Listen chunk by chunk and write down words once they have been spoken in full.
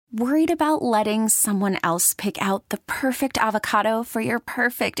Worried about letting someone else pick out the perfect avocado for your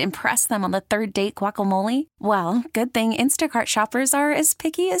perfect impress them on the third date guacamole? Well, good thing Instacart shoppers are as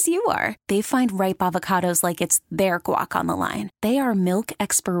picky as you are. They find ripe avocados like it's their guac on the line. They are milk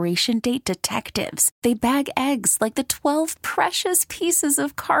expiration date detectives. They bag eggs like the 12 precious pieces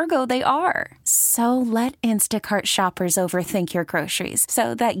of cargo they are. So let Instacart shoppers overthink your groceries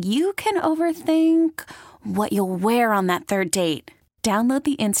so that you can overthink what you'll wear on that third date. Download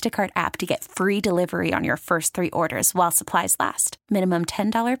the Instacart app to get free delivery on your first 3 orders while supplies last. Minimum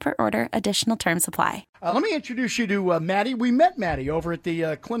 $10 per order. Additional terms apply. Let me introduce you to Maddie. We met Maddie over at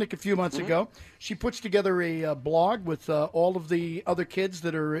the clinic a few months ago. She puts together a blog with all of the other kids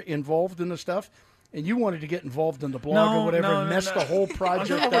that are involved in the stuff. And you wanted to get involved in the blog or whatever and mess the whole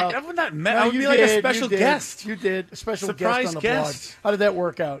project up. I would be like a special guest. You did. A special Surprise guest on the guest. blog. How did that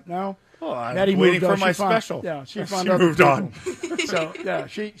work out? No? Oh, I'm Maddie waiting moved for on. my She found- special. Yeah, she She other moved people. on. So, yeah,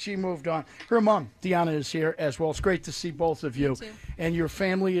 she moved on. Her mom, Deanna, is here as well. It's great to see both of you. And your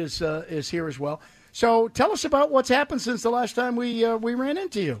family is here as well. So tell us about what's happened since the last time we ran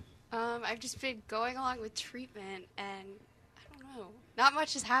into you. I've just been going along with treatment, and I don't know. Not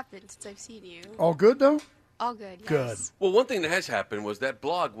much has happened since I've seen you. All good, though? All good, yes. Good. Well, one thing that has happened was that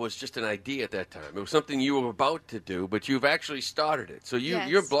blog was just an idea at that time. It was something you were about to do, but you've actually started it. So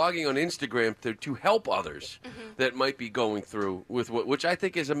you're blogging on Instagram to help others that might be going through with which I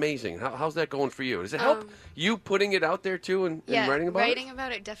think is amazing. How's that going for you? Does it help you putting it out there too and writing about it? Writing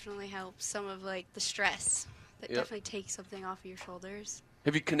about it definitely helps. Some of the stress that definitely takes something off of your shoulders.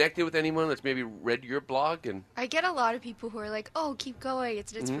 Have you connected with anyone that's maybe read your blog? And I get a lot of people who are like, oh, keep going.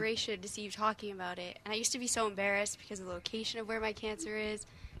 It's an inspiration to see you talking about it. And I used to be so embarrassed because of the location of where my cancer is.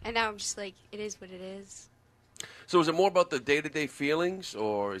 And now I'm just like, it is what it is. So is it more about the day-to-day feelings,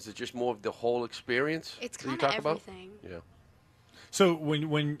 or is it just more of the whole experience? It's that you kind of talk everything. About? Yeah. So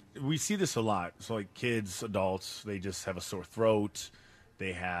when we see this a lot, so like kids, adults, they just have a sore throat.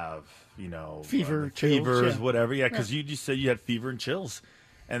 They have, Fever, fevers, chills, whatever. Yeah, because you just said you had fever and chills.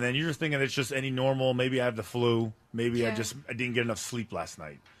 And then you're just thinking it's just any normal, maybe I have the flu. Maybe I didn't get enough sleep last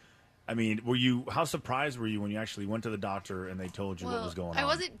night. I mean, how surprised were you when you actually went to the doctor and they told you what was going on? I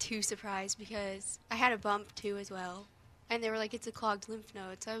wasn't too surprised because I had a bump too as well. And they were like, it's a clogged lymph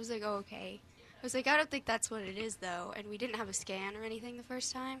node. So I was like, oh, okay. I was like, I don't think that's what it is, though. And we didn't have a scan or anything the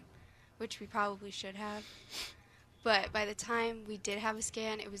first time, which we probably should have. But by the time we did have a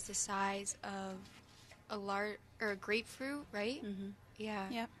scan, it was the size of a grapefruit, right? Mm-hmm. Yeah.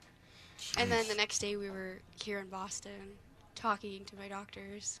 Yep. And then the next day we were here in Boston talking to my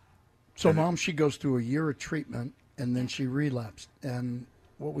doctors. So, Mom, she goes through a year of treatment, and then she relapsed. And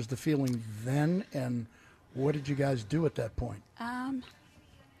what was the feeling then, and what did you guys do at that point?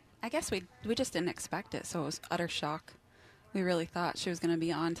 I guess we just didn't expect it, so it was utter shock. We really thought she was going to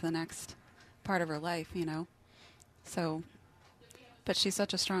be on to the next part of her life, So, but she's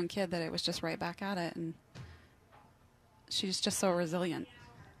such a strong kid that it was just right back at it, and she's just so resilient.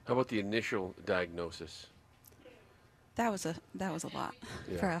 How about the initial diagnosis? That was a lot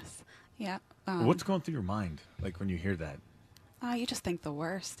for us. Yeah. What's going through your mind, like when you hear that? You just think the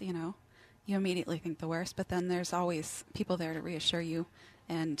worst, You immediately think the worst, but then there's always people there to reassure you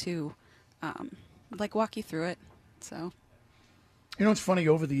and to, walk you through it. So. It's funny,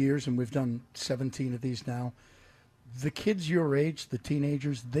 over the years, and we've done 17 of these now, the kids your age, the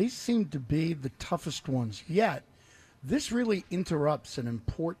teenagers, they seem to be the toughest ones. Yet, this really interrupts an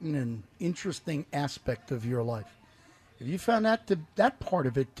important and interesting aspect of your life. Have you found that part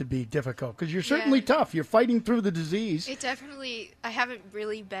of it to be difficult? Because you're certainly tough. You're fighting through the disease. I haven't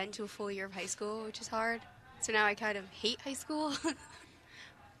really been to a full year of high school, which is hard. So now I kind of hate high school.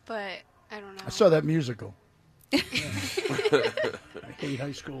 But I don't know. I saw that musical. I hate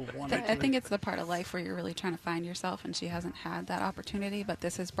high school. I think it's the part of life where you're really trying to find yourself, and she hasn't had that opportunity, but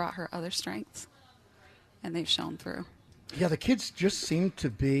this has brought her other strengths, and they've shown through. Yeah, the kids just seem to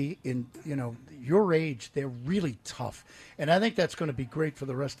be in, your age, they're really tough. And I think that's going to be great for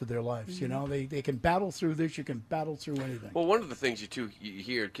the rest of their lives. Mm-hmm. They can battle through this. You can battle through anything. Well, one of the things you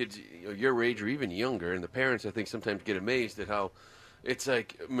hear kids your age or even younger, and the parents, I think, sometimes get amazed at how it's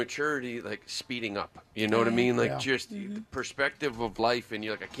like maturity, like speeding up. You know what I mean? Like just the perspective of life, and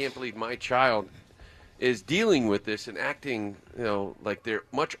you're like, I can't believe my child is dealing with this and acting, like they're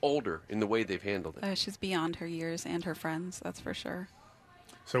much older in the way they've handled it. She's beyond her years and her friends, that's for sure.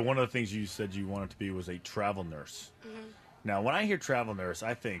 So one of the things you said you wanted to be was a travel nurse. Mm-hmm. Now, when I hear travel nurse,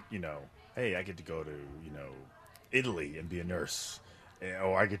 I think, hey, I get to go to, Italy and be a nurse.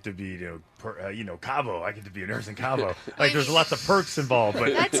 I get to be, Cabo. I get to be a nurse in Cabo. Like, there's lots of perks involved.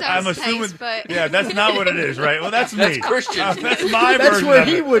 But That sounds I'm assuming, nice, but... yeah, that's not what it is, right? Well, that's me. That's Christian. That's my That's version where of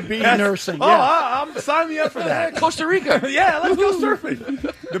he it. would be nursing. Yeah. Sign me up for that. Costa Rica. Yeah, let's go surfing.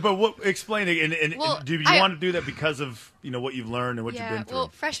 But explain it. And Well, do you want to do that because of what you've learned and what you've been through? Well,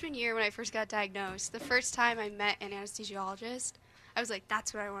 freshman year when I first got diagnosed, the first time I met an anesthesiologist, I was like,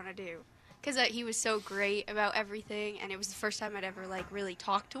 that's what I want to do. Because he was so great about everything, and it was the first time I'd ever, really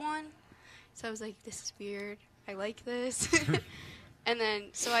talked to one. So I was like, this is weird. I like this. And then,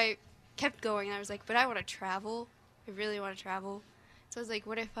 so I kept going, and I was like, but I want to travel. I really want to travel. So I was like,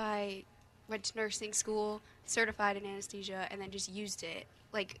 what if I went to nursing school, certified in anesthesia, and then just used it,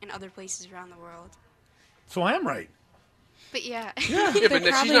 in other places around the world? So I am right. But yeah. Yeah, but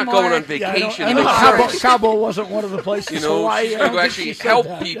They're she's not probably going on more- vacation. I know Cabo wasn't one of the places. so why, she's I going don't to think she actually said help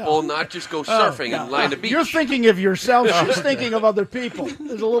that, people, not just go surfing and line the beach. You're thinking of yourself. She's thinking of other people.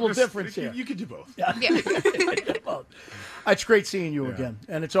 There's a little difference here. You could do both. Yeah. It's great seeing you again.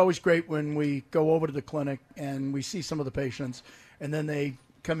 And it's always great when we go over to the clinic and we see some of the patients, and then they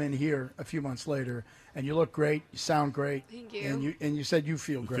come in here a few months later, and you look great, you sound great. Thank you. And you said you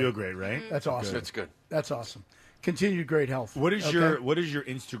feel great. Feel great, right? That's awesome. That's good. That's awesome. Continued great health. What is your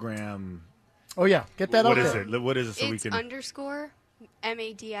Instagram? Oh, yeah. Get that What out is there. it? What is it so we It's can... underscore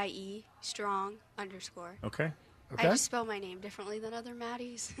MADIE strong underscore. Okay. Okay. I just spell my name differently than other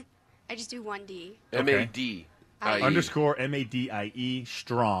Maddies. I just do one D. MADIE. Underscore MADIE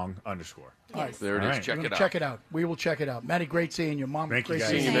strong underscore. All right. There it is. All right. Check We're it gonna out. check it out. We will check it out. Maddie, great seeing you. Mom, Thank you, great guys.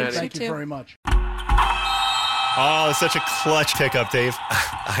 seeing See you, you. Maddie. Thank You you too. very much. Oh, it's such a clutch pickup, Dave.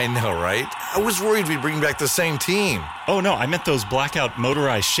 I know, right? I was worried we'd bring back the same team. Oh, no, I meant those blackout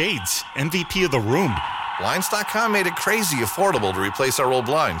motorized shades. MVP of the room. Blinds.com made it crazy affordable to replace our old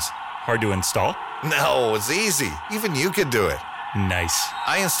blinds. Hard to install? No, it's easy. Even you could do it. Nice.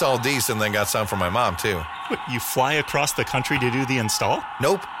 I installed these and then got some for my mom, too. What, you fly across the country to do the install?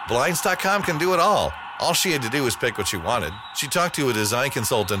 Nope, Blinds.com can do it all. All she had to do was pick what she wanted. She talked to a design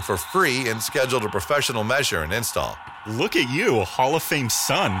consultant for free and scheduled a professional measure and install. Look at you, Hall of Fame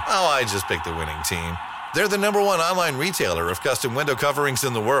son. Oh, I just picked the winning team. They're the #1 online retailer of custom window coverings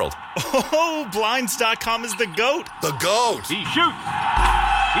in the world. Oh, Blinds.com is the GOAT. The GOAT! He shoots.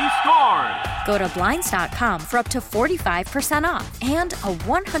 He scored. Go to Blinds.com for up to 45% off and a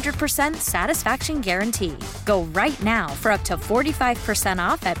 100% satisfaction guarantee. Go right now for up to 45%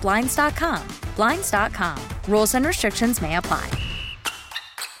 off at Blinds.com. Blinds.com. Rules and restrictions may apply.